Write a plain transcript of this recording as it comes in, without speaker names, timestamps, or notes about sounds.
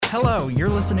Hello, you're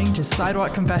listening to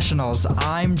Sidewalk Confessionals.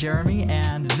 I'm Jeremy,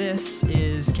 and this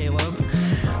is Caleb.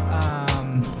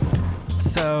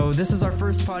 So this is our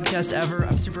first podcast ever.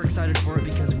 I'm super excited for it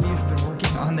because we've been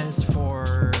working on this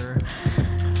for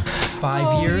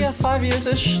 5 years. Yeah, 5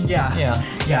 years-ish. Yeah.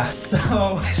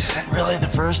 So This isn't really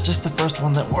just the first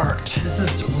one that worked.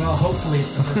 Hopefully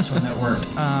it's the first one that worked.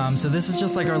 So this is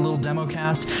just like our little demo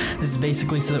cast. This is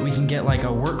basically so that we can get like a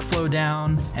workflow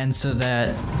down, and so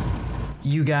that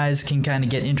you guys can kind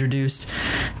of get introduced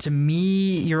to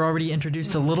me. You're already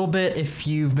introduced a little bit if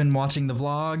you've been watching the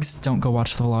vlogs. Don't go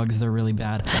watch the vlogs, they're really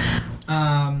bad.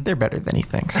 They're better than he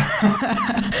thinks.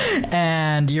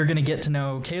 And you're gonna get to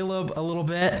know Caleb a little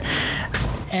bit,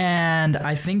 and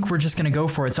I think we're just gonna go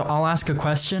for it. So I'll ask a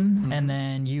question, and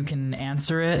then you can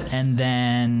answer it, and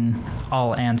then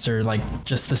I'll answer like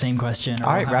just the same question.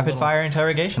 All right, rapid fire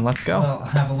interrogation. Let's go. We'll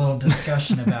have a little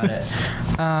discussion about it.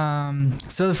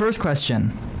 So the first question.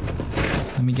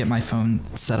 Let me get my phone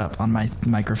set up on my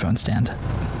microphone stand.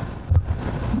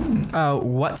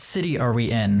 What city are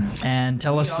we in? And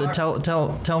tell them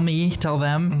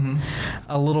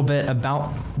a little bit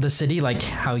about the city, like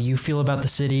how you feel about the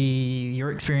city,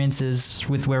 your experiences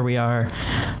with where we are.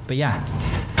 But yeah.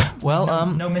 Well,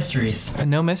 no mysteries.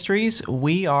 No mysteries.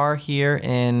 We are here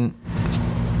in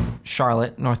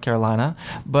Charlotte, North Carolina.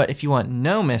 But if you want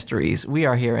no mysteries, we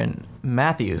are here in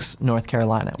Matthews, North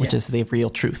Carolina, which is the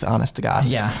real truth, honest to God.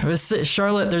 Yeah, it was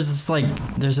Charlotte. There's this joke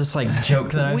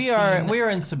that I've seen. We are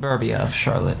in suburbia of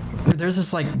Charlotte. There's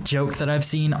this like joke that I've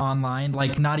seen online,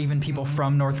 like not even people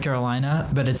from North Carolina,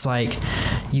 but it's like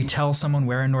you tell someone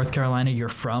where in North Carolina you're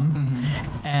from,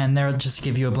 and they'll just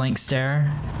give you a blank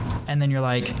stare, and then you're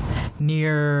like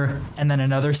near, and then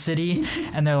another city,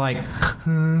 and they're like,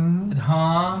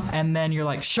 huh? And then you're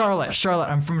like, Charlotte,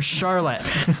 I'm from Charlotte.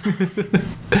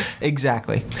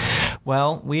 Exactly.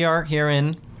 Well, we are here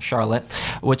in Charlotte,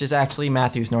 which is actually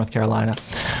Matthews, North Carolina.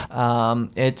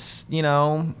 It's,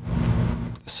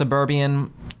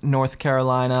 suburban North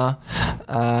Carolina.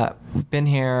 Been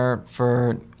here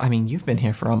you've been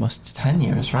here for almost 10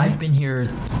 years, right? I've been here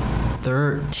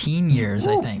 13 years,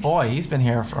 I think. Boy, he's been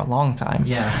here for a long time.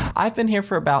 Yeah. I've been here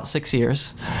for about 6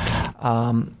 years.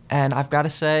 And I've got to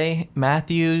say,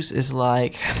 Matthews is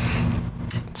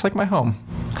it's like my home.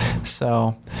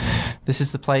 So this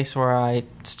is the place where I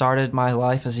started my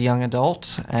life as a young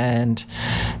adult and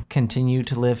continue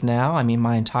to live now. I mean,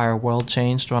 my entire world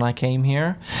changed when I came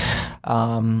here.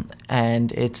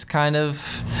 And it's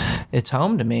it's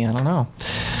home to me. I don't know.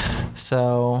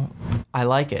 So I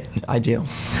like it. I do.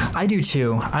 I do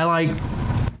too.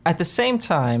 At the same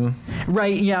time,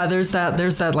 right, yeah, there's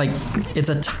that like, it's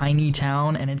a tiny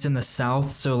town and it's in the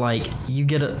South, so like you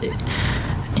get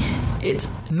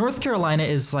North Carolina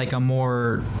is like a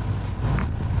more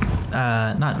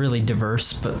not really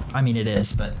diverse, but I mean it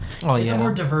is, but it's a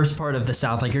more diverse part of the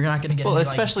South. Like you're not going to get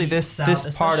especially this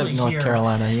part of North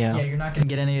Carolina, yeah. Yeah, you're not going to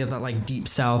get any of that like deep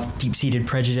South, deep-seated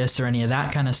prejudice or any of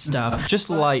that kind of stuff.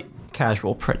 Just light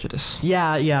casual prejudice.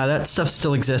 Yeah, that stuff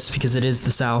still exists because it is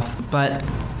the South, but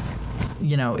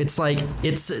it's like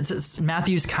it's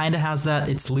Matthews kind of has that.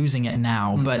 It's losing it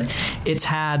now, but it's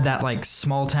had that like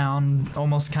small town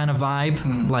almost kind of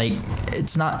vibe. Like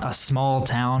it's not a small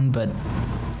town, but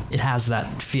it has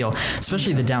that feel,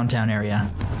 especially the downtown area.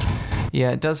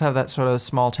 Yeah, it does have that sort of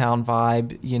small town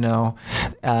vibe,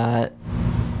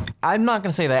 I'm not going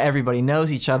to say that everybody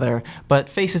knows each other, but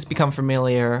faces become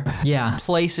familiar. Yeah.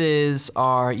 Places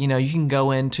are, you can go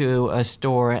into a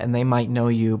store and they might know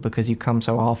you because you come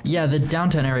so often. Yeah, the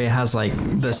downtown area has like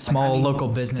the small local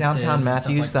businesses. Downtown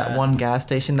Matthews, that one gas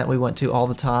station that we went to all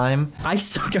the time. I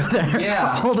still go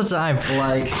there all the time.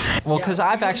 Because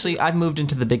I've moved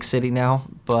into the big city now,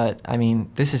 but I mean,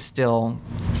 this is still,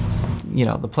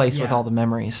 the place with all the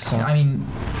memories. So. I mean,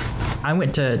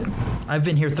 I've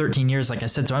been here 13 years, like I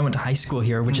said, so I went to high school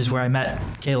here, which is where I met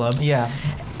Caleb. Yeah.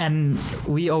 And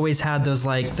we always had those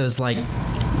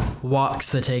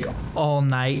walks that take all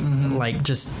night, like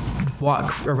just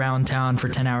walk around town for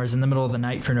 10 hours in the middle of the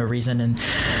night for no reason and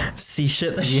see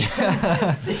shit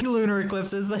that see lunar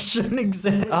eclipses that shouldn't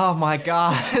exist. Oh my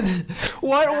God.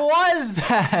 What was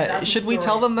that? Should we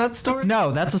tell them that story?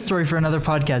 No, that's a story for another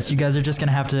podcast. You guys are just going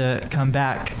to have to come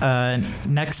back.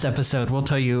 Next episode, we'll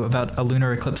tell you about a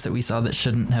lunar eclipse that we saw that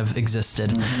shouldn't have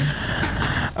existed.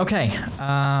 Okay.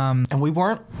 And we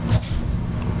weren't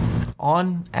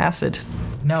on acid.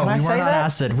 No, we weren't on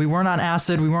acid. We weren't on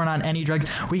acid. We weren't on any drugs.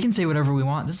 We can say whatever we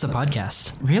want. This is a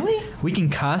podcast. Really? We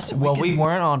can cuss. We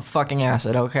weren't on fucking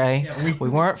acid, okay? Yeah, we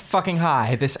weren't fucking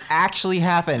high. This actually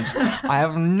happened. I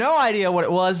have no idea what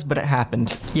it was, but it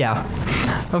happened. Yeah.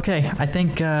 Okay, I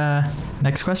think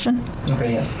next question?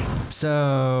 Okay, yes.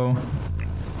 So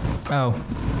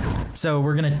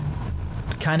we're going to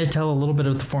kind of tell a little bit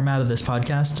of the format of this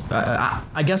podcast.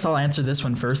 I guess I'll answer this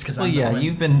one first because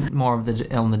you've been more of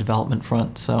on the development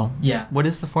front, so yeah. What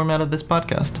is the format of this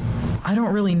podcast? I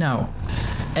don't really know.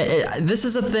 This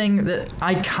is a thing that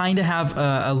I kind of have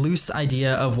a loose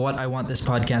idea of what I want this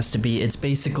podcast to be. It's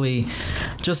basically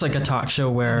just like a talk show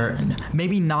where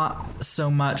maybe not so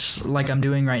much like I'm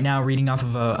doing right now, reading off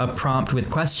of a prompt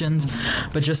with questions,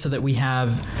 but just so that we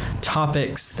have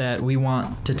topics that we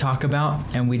want to talk about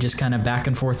and we just kind of back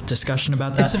and forth discussion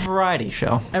about that. It's a variety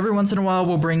show. Every once in a while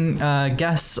we'll bring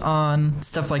guests on,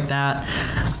 stuff like that.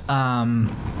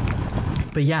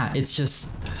 But yeah, it's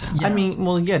just... Yeah. I mean,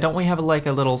 well, yeah, don't we have like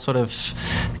a little sort of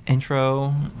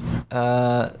intro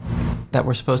that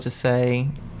we're supposed to say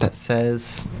that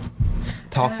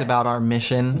talks about our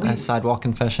mission as Sidewalk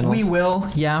Confessionals? We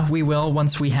will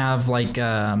once we have like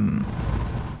an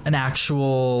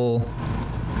actual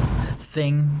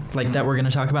thing like that we're going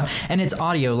to talk about, and it's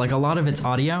audio, like a lot of it's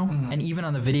audio, and even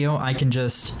on the video I can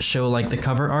just show like the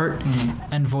cover art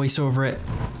and voice over it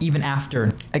even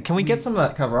after. Can we get some of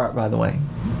that cover art, by the way?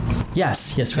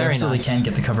 Yes, we Very absolutely nice. can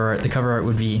get the cover art. The cover art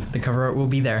will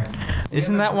be there.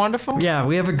 Isn't that wonderful? Yeah,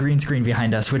 we have a green screen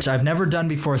behind us, which I've never done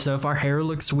before. So if our hair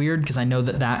looks weird, because I know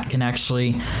that can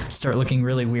actually start looking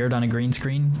really weird on a green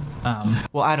screen.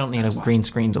 Well, I don't need a green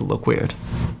screen to look weird.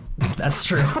 That's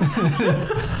true.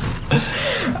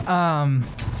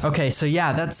 Okay, so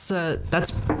yeah, that's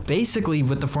basically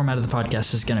what the format of the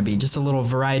podcast is going to be. Just a little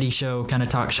variety show, kind of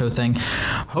talk show thing.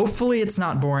 Hopefully it's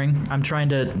not boring.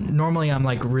 Normally I'm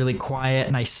like really quiet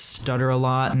and I stutter a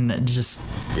lot and just...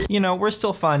 we're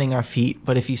still finding our feet,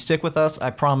 but if you stick with us, I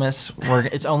promise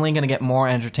it's only going to get more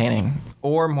entertaining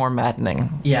or more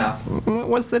maddening. Yeah.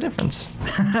 What's the difference?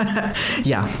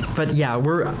 Yeah, but yeah,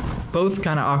 we're both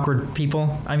kind of awkward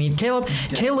people. I mean, Caleb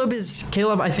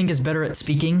I think is better at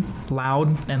speaking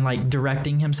loud and like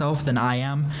directing himself than I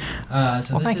am.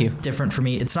 So this is different for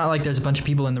me. It's not like there's a bunch of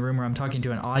people in the room where I'm talking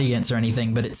to an audience or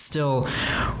anything, but it's still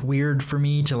weird for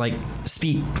me to like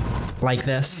speak like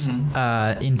this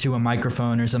into a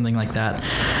microphone or something like that.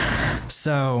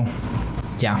 So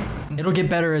yeah, it'll get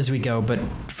better as we go, but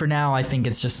for now I think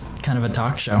it's just kind of a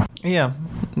talk show. Yeah,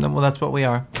 well, that's what we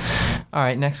are. All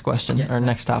right, next question,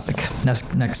 next topic.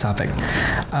 Next topic.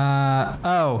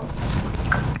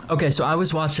 Okay, so I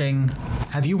was watching...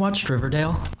 Have you watched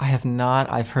Riverdale? I have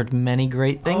not. I've heard many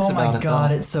great things about it. Oh my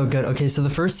god, it's so good. Okay, so the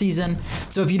first season...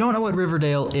 So if you don't know what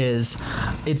Riverdale is,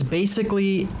 it's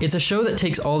a show that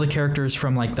takes all the characters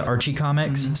from like the Archie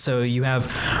comics. So you have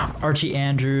Archie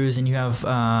Andrews and you have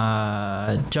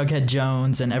Jughead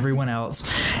Jones and everyone else.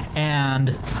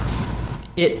 And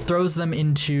it throws them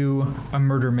into a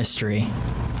murder mystery.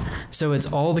 So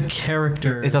it's all the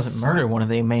characters. It doesn't murder one of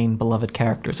the main beloved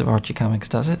characters of Archie Comics,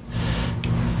 does it?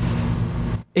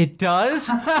 It does?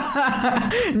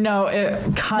 No,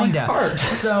 it kinda. My heart.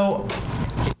 So...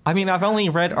 I mean, I've only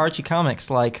read Archie Comics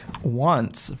like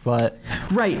once, but...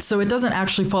 Right, so it doesn't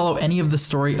actually follow any of the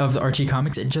story of the Archie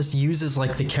Comics. It just uses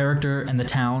like the character and the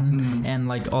town and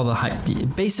like all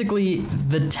the... Basically,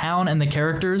 the town and the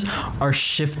characters are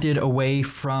shifted away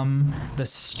from the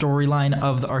storyline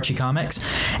of the Archie Comics,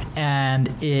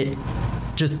 and it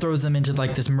just throws them into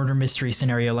like this murder mystery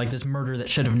scenario, like this murder that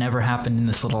should have never happened in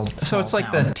this little So it's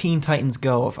like town. the Teen Titans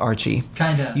Go of Archie.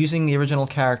 Kinda. Using the original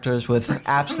characters with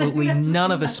absolutely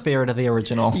none of the spirit of the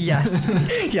original. Yes.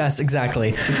 Yes,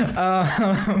 exactly.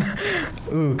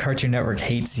 Ooh, Cartoon Network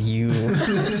hates you.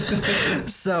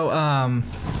 So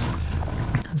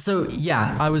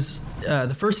yeah, I was...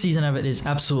 the first season of it is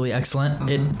absolutely excellent.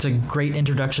 It's a great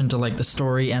introduction to like the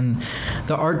story and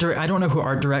the art. I don't know who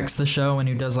art directs the show and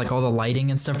who does like all the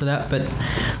lighting and stuff for that, but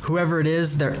whoever it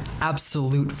is, they're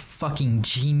absolute fucking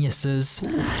geniuses.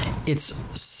 It's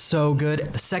so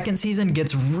good. The second season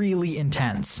gets really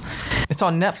intense. It's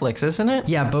on Netflix, isn't it?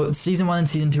 Yeah, both season 1 and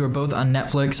season 2 are both on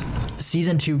Netflix.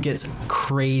 Season 2 gets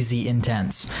crazy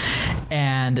intense.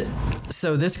 And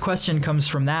so this question comes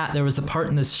from that. There was a part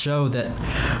in this show that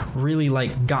really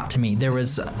like got to me.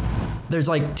 There's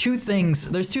like two things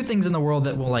in the world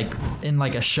that will like in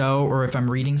like a show or if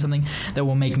I'm reading something that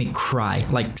will make me cry,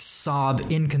 like sob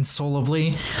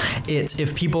inconsolably. It's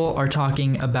if people are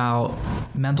talking about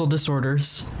mental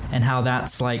disorders and how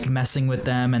that's like messing with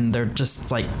them and they're just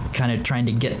like kind of trying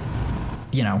to get,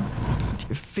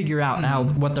 figure out how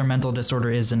what their mental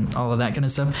disorder is and all of that kind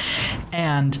of stuff.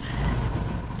 And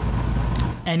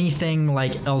anything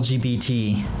like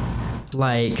LGBT,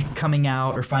 like coming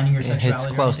out or finding your sexuality. It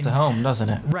hits close to home, doesn't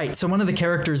it? Right. So one of the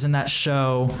characters in that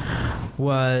show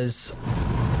is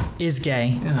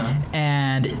gay,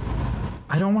 and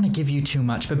I don't want to give you too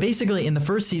much, but basically in the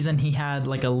first season he had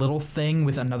like a little thing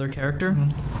with another character.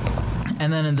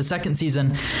 And then in the second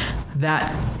season,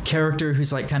 that character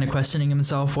who's like kind of questioning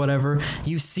himself, whatever,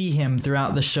 you see him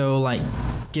throughout the show, like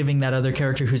giving that other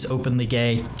character who's openly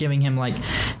gay, giving him like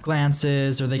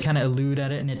glances, or they kind of allude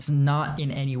at it. And it's not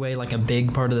in any way like a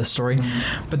big part of the story.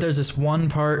 But there's this one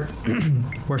part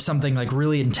where something like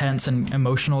really intense and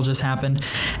emotional just happened.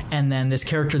 And then this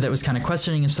character that was kind of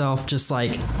questioning himself,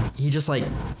 he just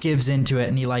gives into it,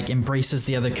 and he like embraces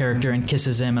the other character and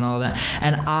kisses him and all that.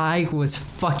 And I was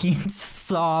fucking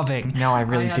sobbing. No, I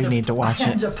really do need to watch it. I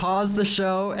had to pause the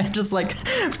show and just like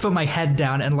put my head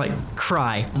down and like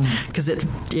cry because it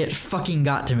fucking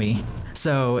got to me.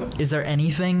 So, is there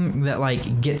anything that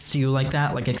like gets to you like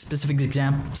that, like a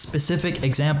specific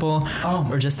example,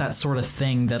 or just that sort of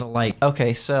thing that'll like?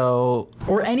 Okay, so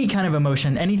or any kind of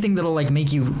emotion, anything that'll like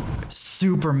make you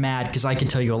super mad, because I can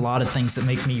tell you a lot of things that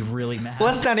make me really mad.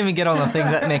 Let's not even get on the things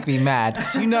that make me mad,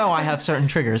 because you know I have certain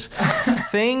triggers.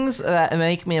 Things that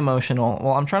make me emotional.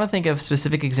 Well, I'm trying to think of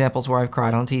specific examples where I've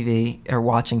cried on TV or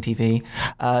watching TV.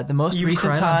 The most You've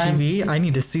recent cried time on TV? I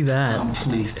need to see that. Oh,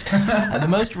 please. The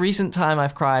most recent time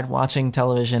I've cried watching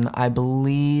television, I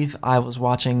believe I was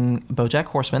watching BoJack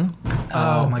Horseman.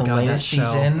 Oh my the God, latest that show.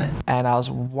 season, and I was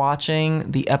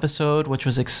watching the episode which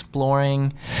was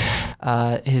exploring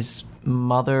his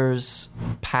mother's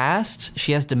past.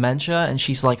 She has dementia, and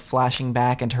she's like flashing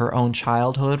back into her own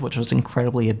childhood, which was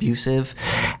incredibly abusive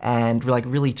and like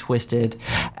really twisted.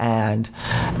 And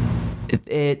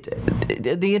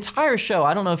the entire show,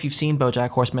 I don't know if you've seen BoJack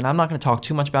Horseman. I'm not going to talk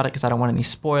too much about it because I don't want any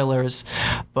spoilers,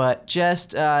 but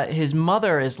just his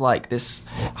mother is like this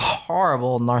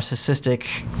horrible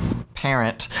narcissistic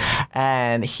parent,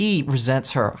 and he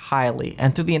resents her highly.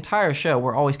 And through the entire show,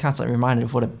 we're always constantly reminded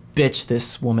of what a bitch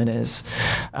this woman is.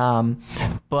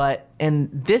 But in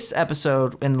this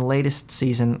episode, in the latest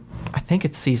season, I think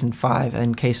it's season 5,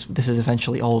 in case this is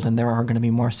eventually old and there are going to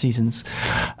be more seasons,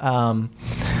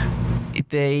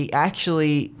 they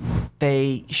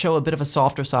show a bit of a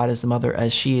softer side as the mother,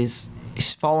 as she's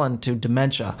fallen to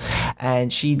dementia,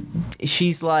 and she's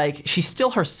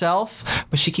still herself,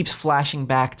 but she keeps flashing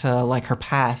back to like her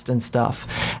past and stuff.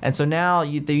 And so now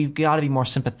you've got to be more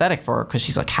sympathetic for her, because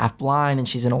she's like half blind and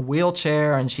she's in a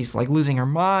wheelchair and she's like losing her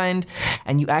mind,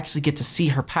 and you actually get to see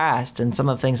her past and some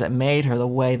of the things that made her the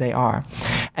way they are.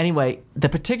 Anyway, the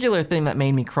particular thing that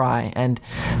made me cry, and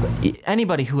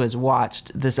anybody who has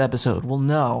watched this episode will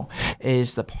know,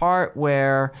 is the part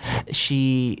where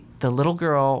the little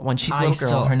girl, when she's a little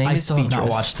girl, her name is Beatrice. I still have not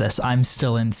watched this. I'm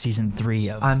still in season 3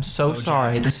 of I'm so BoJack.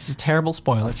 sorry. This is a terrible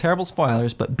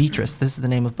spoilers, but Beatrice, this is the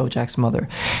name of BoJack's mother.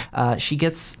 She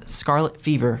gets scarlet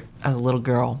fever as a little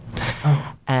girl.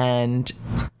 Oh. And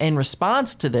in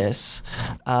response to this,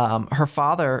 her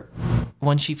father,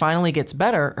 when she finally gets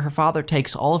better, her father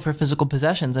takes all of her physical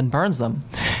possessions and burns them,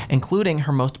 including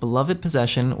her most beloved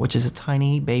possession, which is a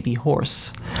tiny baby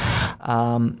horse.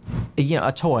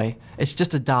 A toy. It's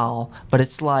just a doll, but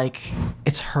it's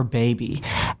her baby.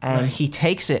 And he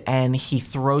takes it and he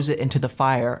throws it into the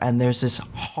fire, and there's this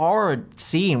horrid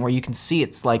scene where you can see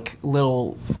it's like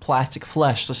little plastic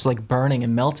flesh just like burning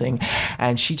and melting,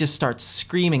 and she just starts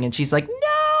screaming, and she's like, "No,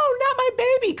 not my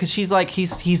baby," because she's like,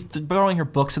 he's throwing her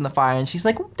books in the fire, and she's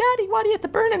like, "Daddy, why do you have to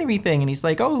burn everything?" And he's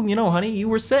like, "Oh, honey, you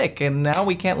were sick, and now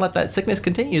we can't let that sickness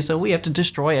continue, so we have to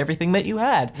destroy everything that you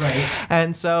had." Right.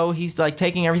 And so he's like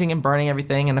taking everything and burning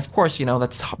everything, and of course,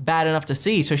 that's bad enough to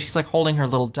see, so she's like holding her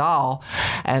little doll,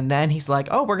 and then he's like,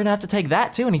 "Oh, we're gonna have to take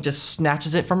that too," and he just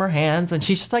snatches it from her hands, and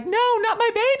she's just like, "No, not my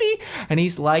baby," and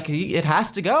he's like, "It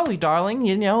has to go, darling,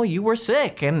 you were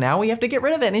sick, and now we have to get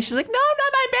rid of it," and she's like, "No,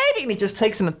 not my baby," and he just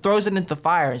takes it and throws it into the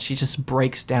fire, and she just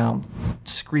breaks down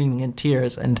screaming in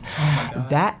tears, and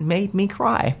that made me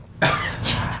cry.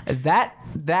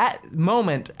 That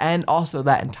moment, and also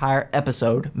that entire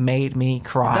episode, made me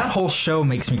cry. That whole show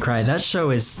makes me cry. That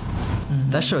show is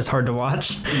hard to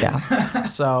watch. Yeah.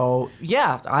 So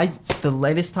yeah, the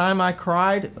latest time I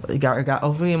cried, got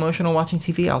overly emotional watching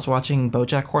TV. I was watching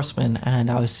BoJack Horseman,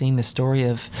 and I was seeing the story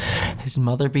of his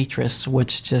mother Beatrice,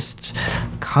 which just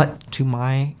cut to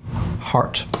my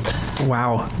heart.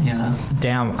 Wow. Yeah.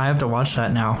 Damn, I have to watch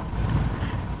that now.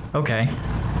 Okay.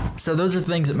 So those are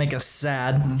things that make us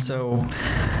sad. Mm-hmm. So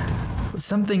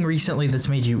something recently that's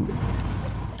made you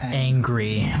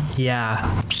angry.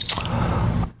 Yeah.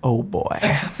 Oh boy.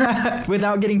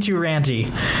 Without getting too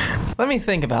ranty. Let me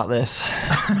think about this.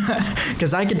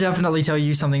 Because I could definitely tell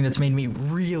you something that's made me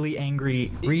really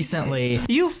angry recently.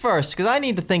 You first, because I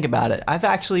need to think about it. I've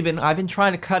been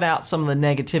trying to cut out some of the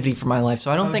negativity from my life, so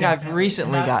I don't think I've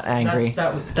recently got angry.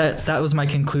 That was my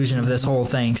conclusion of this whole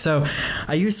thing. So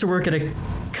I used to work at a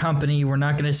company. We're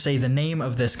not going to say the name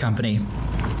of this company,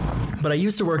 but I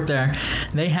used to work there.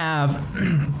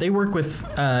 They work with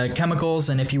chemicals,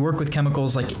 and if you work with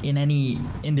chemicals like in any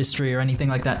industry or anything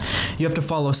like that, you have to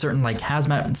follow certain like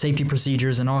hazmat and safety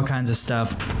procedures and all kinds of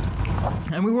stuff.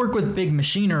 And we work with big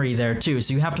machinery there too,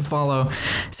 so you have to follow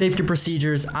safety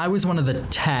procedures. I was one of the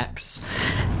techs,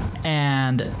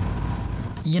 and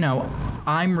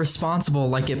I'm responsible,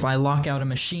 like if I lock out a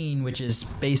machine, which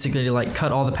is basically to like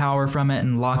cut all the power from it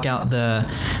and lock out the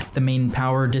main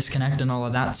power disconnect and all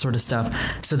of that sort of stuff,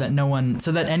 so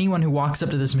that anyone who walks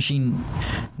up to this machine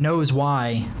knows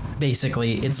why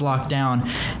basically it's locked down,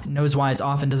 knows why it's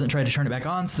off, and doesn't try to turn it back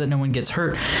on so that no one gets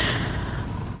hurt.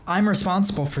 I'm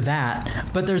responsible for that,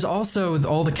 but there's also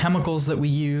all the chemicals that we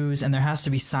use, and there has to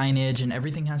be signage, and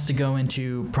everything has to go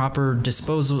into proper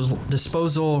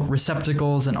disposal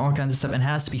receptacles and all kinds of stuff, and it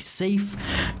has to be safe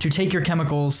to take your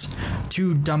chemicals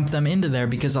to dump them into there,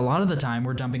 because a lot of the time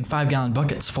we're dumping 5-gallon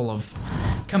buckets full of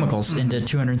chemicals into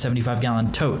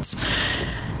 275-gallon totes.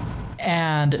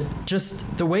 And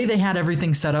just the way they had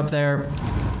everything set up there,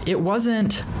 it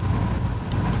wasn't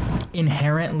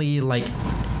inherently like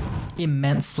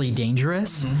immensely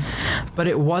dangerous, but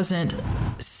it wasn't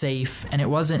safe, and it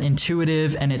wasn't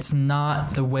intuitive, and it's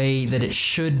not the way that it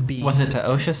should be. Was it to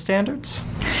OSHA standards?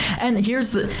 And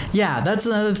that's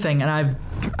another thing, and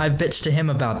I've bitched to him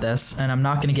about this, and I'm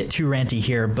not going to get too ranty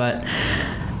here, but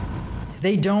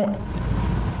they don't.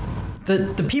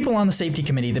 The people on the safety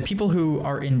committee, the people who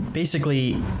are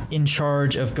basically in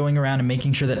charge of going around and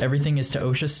making sure that everything is to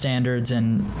OSHA standards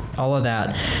and all of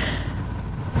that,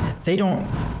 they don't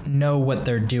know what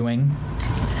they're doing.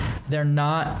 They're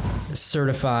not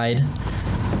certified,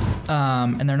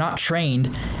 and they're not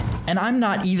trained, and I'm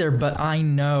not either, but I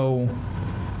know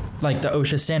like the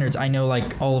OSHA standards. I know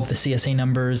like all of the CSA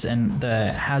numbers and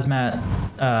the hazmat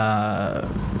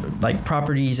like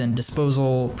properties and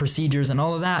disposal procedures and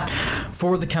all of that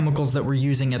for the chemicals that we're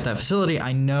using at that facility.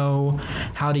 I know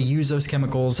how to use those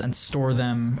chemicals and store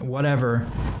them, whatever,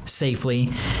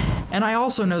 safely. And I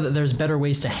also know that there's better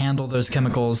ways to handle those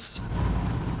chemicals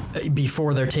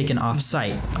before they're taken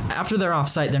off-site. After they're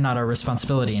off-site, they're not our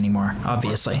responsibility anymore,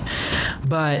 obviously.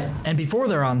 And before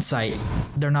they're on-site,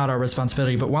 they're not our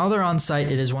responsibility. But while they're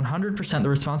on-site, it is 100% the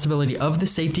responsibility of the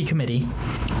safety committee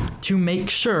to make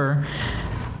sure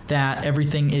that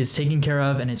everything is taken care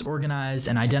of and is organized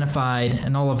and identified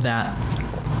and all of that.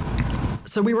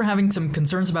 So we were having some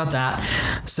concerns about that.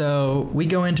 So we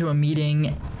go into a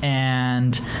meeting,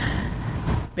 and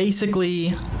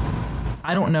basically,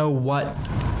 I don't know what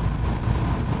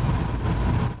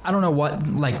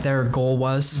like their goal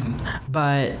was,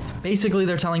 but basically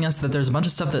they're telling us that there's a bunch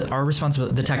of stuff that our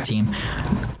responsibility, the tech team,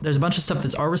 there's a bunch of stuff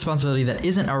that's our responsibility that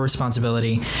isn't our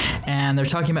responsibility, and they're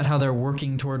talking about how they're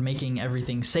working toward making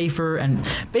everything safer, and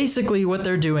basically what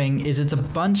they're doing is it's a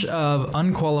bunch of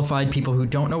unqualified people who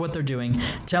don't know what they're doing,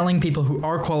 telling people who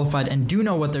are qualified and do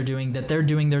know what they're doing that they're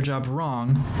doing their job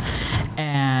wrong,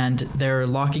 and they're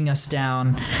locking us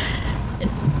down.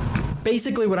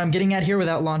 Basically what I'm getting at here,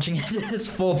 without launching into this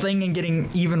full thing and getting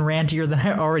even rantier than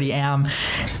I already am,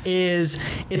 is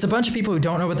it's a bunch of people who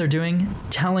don't know what they're doing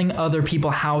telling other people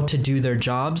how to do their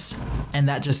jobs, and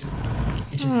it just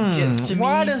gets to me.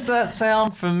 Why does that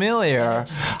sound familiar?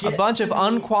 A bunch of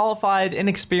unqualified,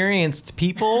 inexperienced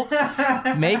people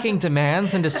making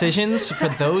demands and decisions for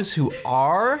those who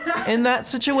are in that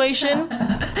situation?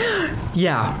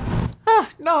 Yeah.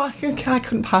 No, I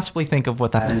couldn't possibly think of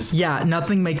what that is. Yeah,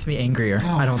 nothing makes me angrier,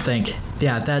 I don't think.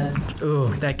 Yeah,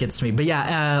 that gets me. But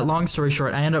yeah, long story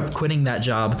short, I ended up quitting that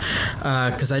job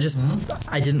because I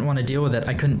didn't want to deal with it.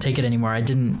 I couldn't take it anymore. I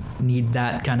didn't need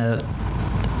that kind of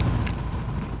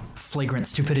flagrant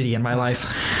stupidity in my life.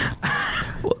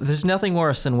 Well, there's nothing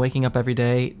worse than waking up every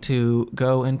day to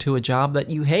go into a job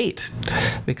that you hate,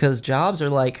 because jobs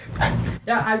are like...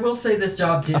 Yeah, I will say this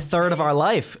job did... a third of our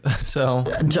life, so...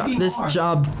 This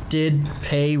job did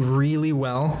pay really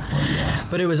well,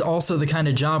 but it was also the kind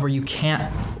of job where you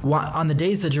can't... On the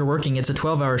days that you're working, it's a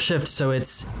 12-hour shift, so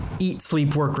it's eat,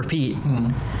 sleep, work, repeat.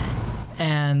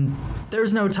 And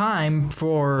there's no time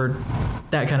for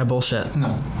that kind of bullshit.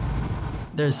 No.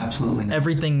 There's absolutely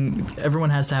not. Everyone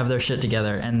has to have their shit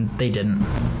together, and they didn't.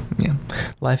 Yeah.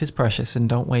 Life is precious, and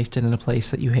don't waste it in a place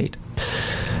that you hate.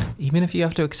 Even if you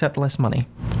have to accept less money,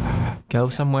 go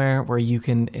somewhere where you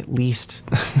can at least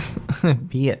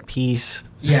be at peace.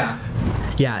 Yeah.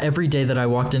 Yeah, every day that I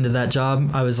walked into that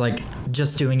job, I was like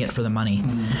just doing it for the money.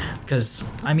 Because,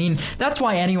 I mean, that's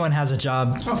why anyone has a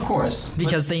job. Of course.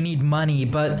 Because they need money,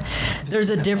 but there's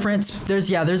a difference. There's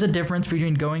a difference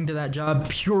between going to that job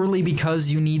purely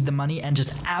because you need the money and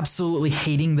just absolutely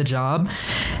hating the job,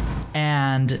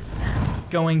 and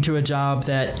going to a job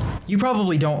that you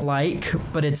probably don't like,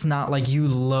 but it's not like you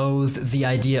loathe the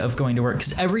idea of going to work.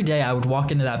 Because every day I would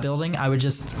walk into that building, I would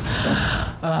just,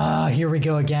 here we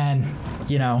go again,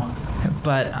 you know.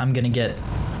 But I'm gonna get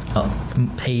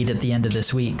paid at the end of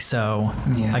this week, so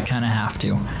Yeah. I kind of have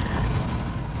to.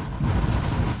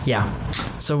 Yeah.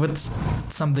 So what's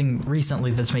something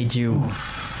recently that's made you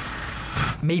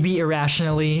maybe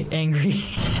irrationally angry?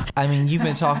 I mean, you've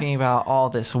been talking about all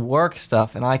this work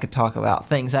stuff, and I could talk about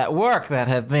things at work that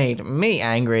have made me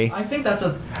angry. I think that's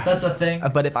a thing.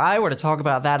 But if I were to talk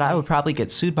about that, I would probably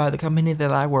get sued by the company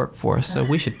that I work for. So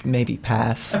we should maybe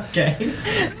pass, Okay.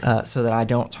 so that I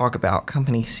don't talk about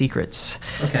company secrets.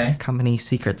 Okay. Company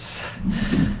secrets.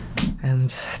 And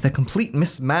the complete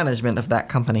mismanagement of that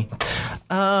company.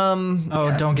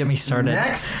 Don't get me started.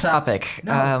 Next topic.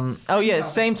 No,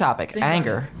 Same topic. Same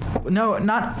Anger. No,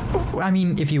 not. I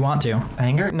mean, if you want to.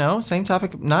 Anger? No, same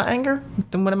topic. Not anger?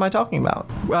 Then what am I talking about?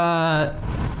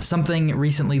 Something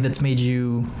recently that's made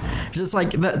you. Just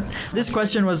like that. This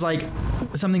question was like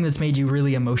something that's made you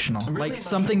really emotional. Like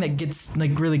something that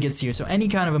really gets you. So any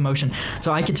kind of emotion.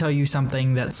 So I could tell you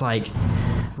something that's like.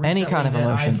 Any kind of that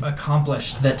emotion. I've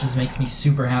accomplished that just makes me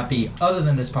super happy, other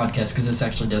than this podcast, because this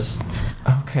actually does.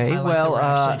 Okay, I like that we're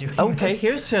actually doing this.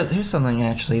 here's something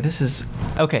actually. This is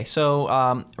okay.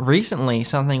 So recently,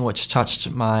 something which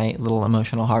touched my little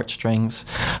emotional heartstrings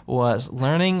was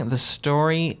learning the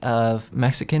story of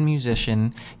Mexican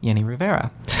musician Jenni Rivera,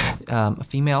 a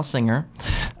female singer.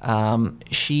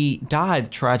 She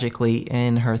died tragically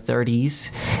in her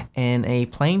 30s in a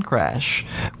plane crash,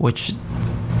 which.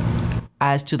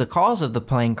 As to the cause of the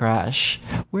plane crash,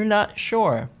 we're not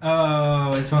sure.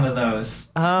 Oh, it's one of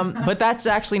those. But that's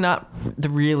actually not the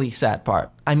really sad part.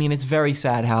 I mean, it's very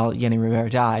sad how Jenni Rivera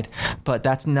died, but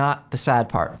that's not the sad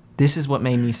part. This is what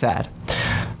made me sad.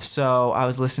 So I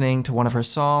was listening to one of her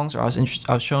songs, or I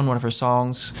was shown one of her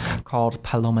songs called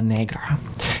Paloma Negra.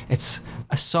 It's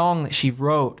a song that she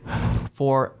wrote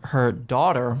for her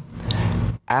daughter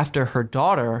after her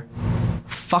daughter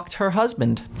fucked her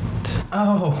husband.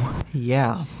 Oh.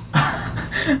 Yeah.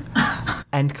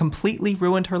 And completely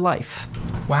ruined her life.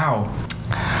 Wow.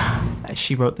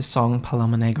 She wrote the song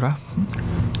Paloma Negra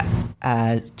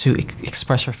to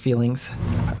express her feelings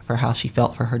for how she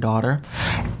felt for her daughter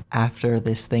after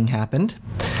this thing happened.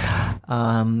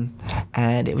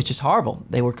 And it was just horrible.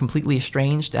 They were completely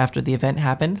estranged after the event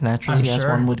happened, naturally, as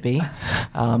one would be.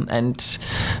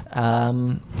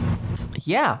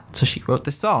 So she wrote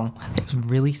this song. It was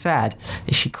really sad.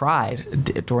 She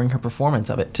cried during her performance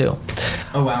of it, too.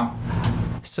 Oh, wow.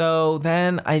 So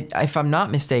then, if I'm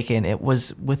not mistaken, it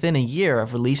was within a year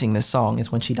of releasing this song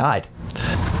is when she died.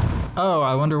 Oh,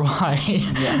 I wonder why.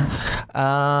 Yeah.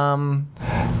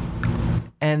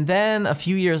 And then a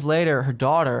few years later, her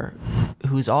daughter,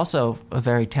 who's also a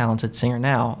very talented singer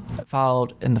now,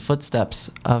 followed in the footsteps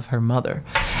of her mother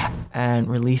and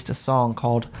released a song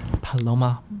called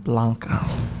Paloma Blanca.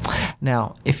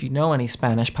 Now, if you know any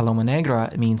Spanish, Paloma Negra,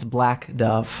 it means black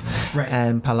dove. Right.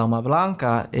 And Paloma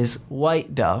Blanca is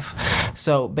white dove.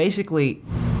 So basically,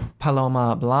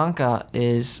 Paloma Blanca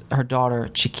is her daughter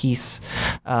Chiquis,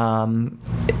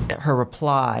 her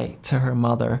reply to her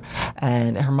mother,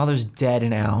 and her mother's dead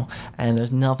now, and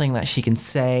there's nothing that she can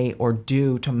say or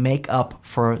do to make up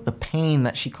for the pain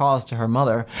that she caused to her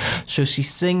mother. So she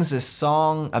sings this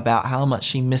song about how much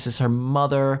she misses her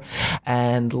mother,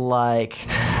 and like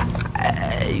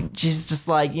she's just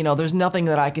like, you know, there's nothing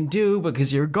that I can do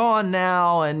because you're gone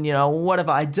now, and you know, what have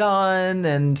I done?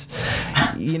 And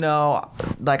you know,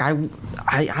 like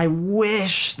I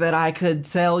wish that I could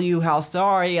tell you how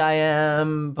sorry I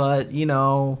am, but you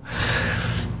know,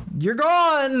 you're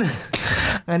gone.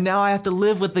 And now I have to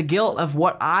live with the guilt of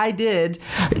what I did.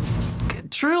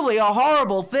 Truly a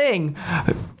horrible thing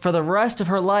for the rest of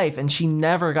her life. And she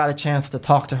never got a chance to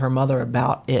talk to her mother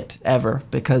about it ever,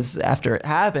 because after it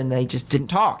happened, they just didn't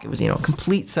talk. It was, you know,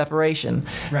 complete separation.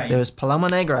 Right. There was Paloma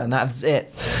Negra, and that was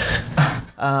it.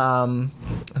 And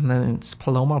then it's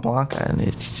Paloma Blanca, and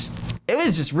it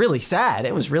was just really sad.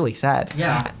 It was really sad.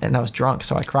 Yeah. And I was drunk,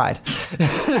 so I cried.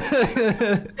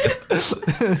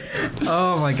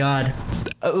 Oh my God.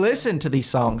 Listen to these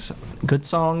songs. Good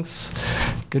songs,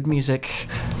 good music,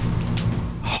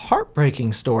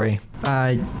 heartbreaking story.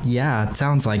 Yeah, it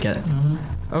sounds like it.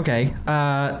 Mm-hmm. Okay.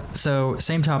 So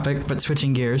same topic, but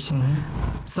switching gears.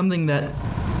 Mm-hmm. Something that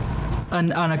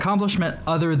an accomplishment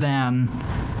other than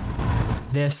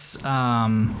this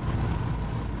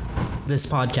this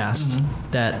podcast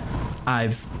that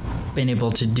I've been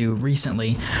able to do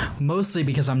recently, mostly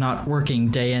because I'm not working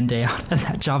day in, day out at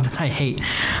that job that I hate.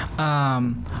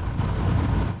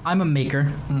 I'm a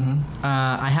maker.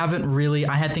 I haven't really.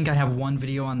 I think I have one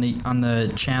video on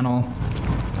the channel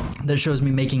that shows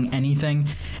me making anything,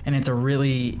 and it's a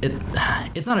really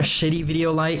it's not a shitty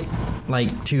video light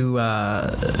like to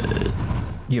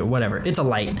whatever. It's a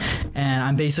light, and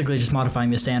I'm basically just modifying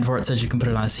the stand for it. It says you can put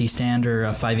it on a C stand or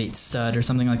a 5/8 stud or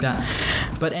something like that.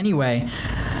 But anyway,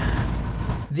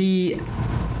 the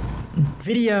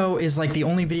video is like the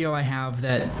only video I have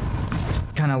that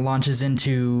kind of launches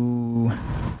into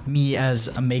me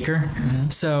as a maker.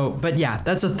 So, but yeah,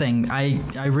 that's a thing.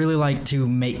 I really like to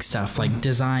make stuff, like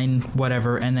design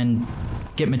whatever, and then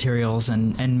get materials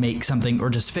and make something, or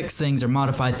just fix things or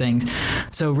modify things.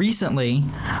 So recently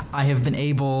I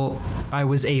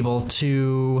was able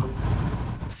to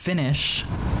finish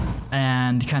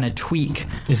and kind of tweak.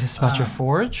 Is this about your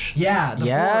forge? Yeah.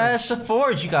 Yes, the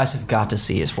forge. You guys have got to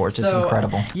see his forge. It's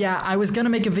incredible. Yeah, I was going to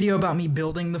make a video about me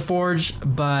building the forge,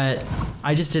 but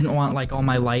I just didn't want like all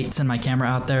my lights and my camera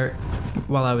out there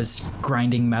while I was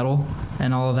grinding metal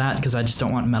and all of that, because I just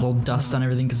don't want metal dust on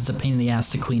everything, because it's a pain in the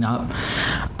ass to clean up.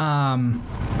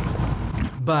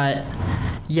 But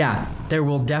yeah, there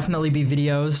will definitely be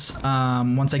videos.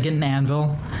 Once I get an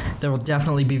anvil, there will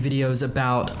definitely be videos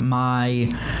about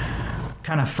my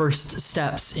kind of first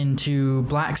steps into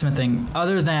blacksmithing.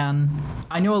 Other than,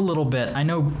 I know a little bit. I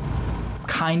know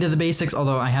kind of the basics,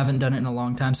 although I haven't done it in a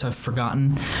long time, so I've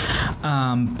forgotten.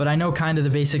 But I know kind of the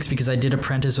basics because I did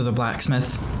apprentice with a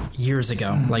blacksmith years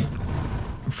ago, like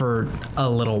for a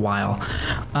little while,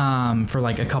 for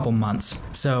like a couple months.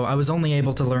 So I was only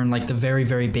able to learn like the very,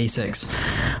 very basics.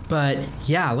 But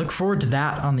yeah, look forward to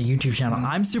that on the YouTube channel.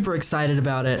 I'm super excited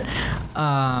about it.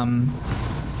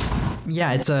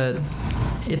 Yeah, it's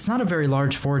not a very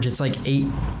large forge. It's like 8.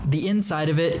 The inside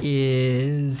of it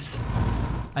is,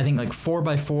 I think, like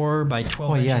 4x4 by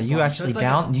 12 inches. Oh yeah, you long. actually So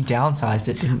it's you downsized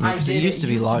it, didn't you? I did. It used to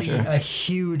be larger. A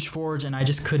huge forge, and I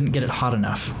just couldn't get it hot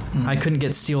enough. I couldn't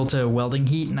get steel to welding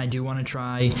heat, and I do want to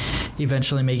try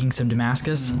eventually making some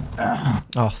Damascus.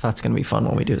 Oh, that's gonna be fun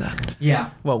when we do that.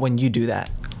 Yeah, Well, when you do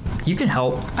that, you can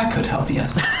help. I could help you.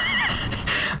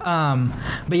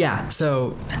 But yeah,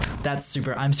 so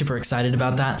I'm super excited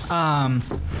about that.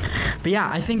 But yeah,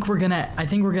 I think we're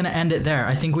gonna end it there.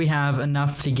 I think we have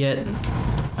enough to get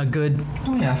a good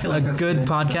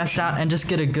podcast out and just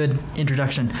get a good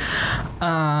introduction.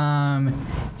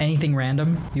 Anything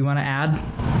random you want to add?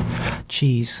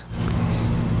 Cheese.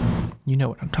 You know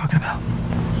what I'm talking about.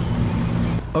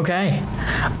 Okay.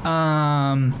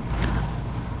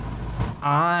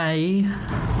 I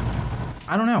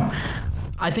don't know.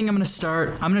 I think I'm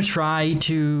gonna try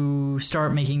to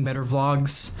start making better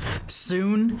vlogs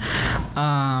soon,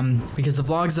 because the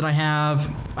vlogs that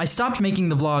I stopped making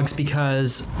the vlogs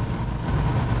because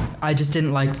I just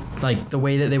didn't like the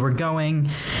way that they were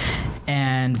going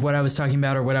and what I was talking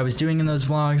about or what I was doing in those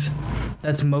vlogs.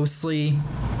 That's mostly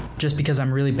just because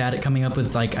I'm really bad at coming up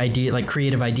with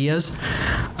creative ideas.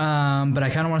 But I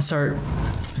kind of want to start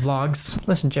vlogs.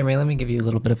 Listen, Jeremy, let me give you a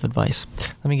little bit of advice.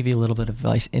 Let me give you a little bit of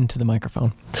advice into the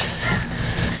microphone.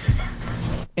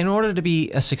 In order to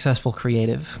be a successful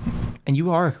creative, and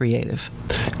you are a creative,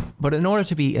 but in order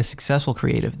to be a successful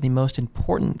creative, the most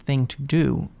important thing to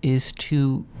do is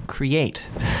to create.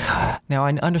 Now,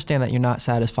 I understand that you're not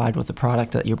satisfied with the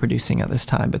product that you're producing at this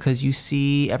time because you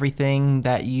see everything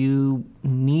that you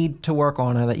need to work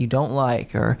on or that you don't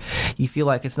like, or you feel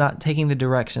like it's not taking the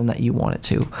direction that you want it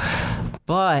to.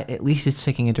 But at least it's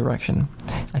taking a direction.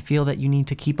 I feel that you need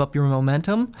to keep up your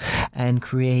momentum and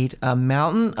create a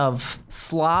mountain of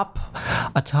slop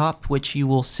atop which you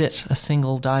will sit a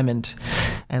single diamond.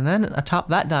 And then atop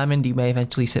that diamond, you may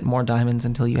eventually sit more diamonds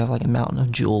until you have like a mountain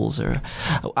of jewels. Or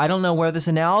I don't know where this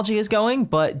analogy is going,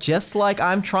 but just like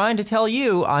I'm trying to tell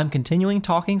you, I'm continuing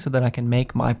talking so that I can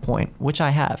make my point, which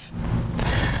I have.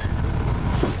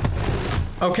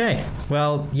 Okay,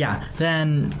 well, yeah.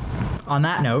 Then on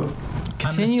that note,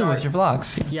 continue with your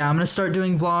vlogs. Yeah, I'm gonna start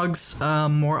doing vlogs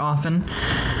more often.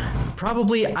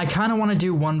 Probably, I kind of want to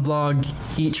do one vlog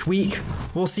each week.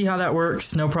 We'll see how that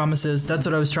works. No promises. That's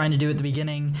what I was trying to do at the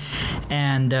beginning.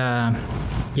 And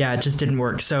yeah, it just didn't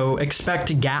work. So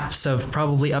expect gaps of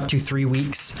probably up to 3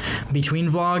 weeks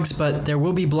between vlogs, but there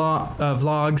will be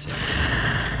vlogs.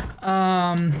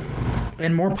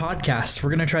 And more podcasts.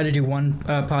 We're going to try to do one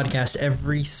podcast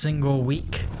every single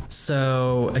week.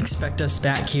 So expect us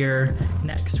back here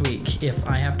next week. If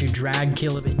I have to drag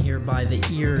Caleb in here by the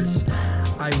ears,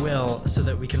 I will, so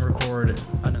that we can record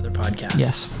another podcast.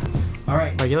 Yes. All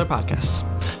right. Regular podcasts.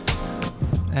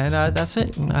 And that's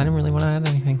it. I didn't really want to add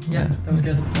anything. Yeah, that was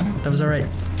good. That was all right.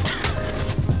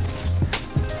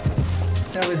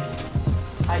 That was,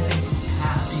 I think,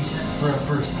 half decent for a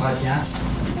first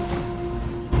podcast.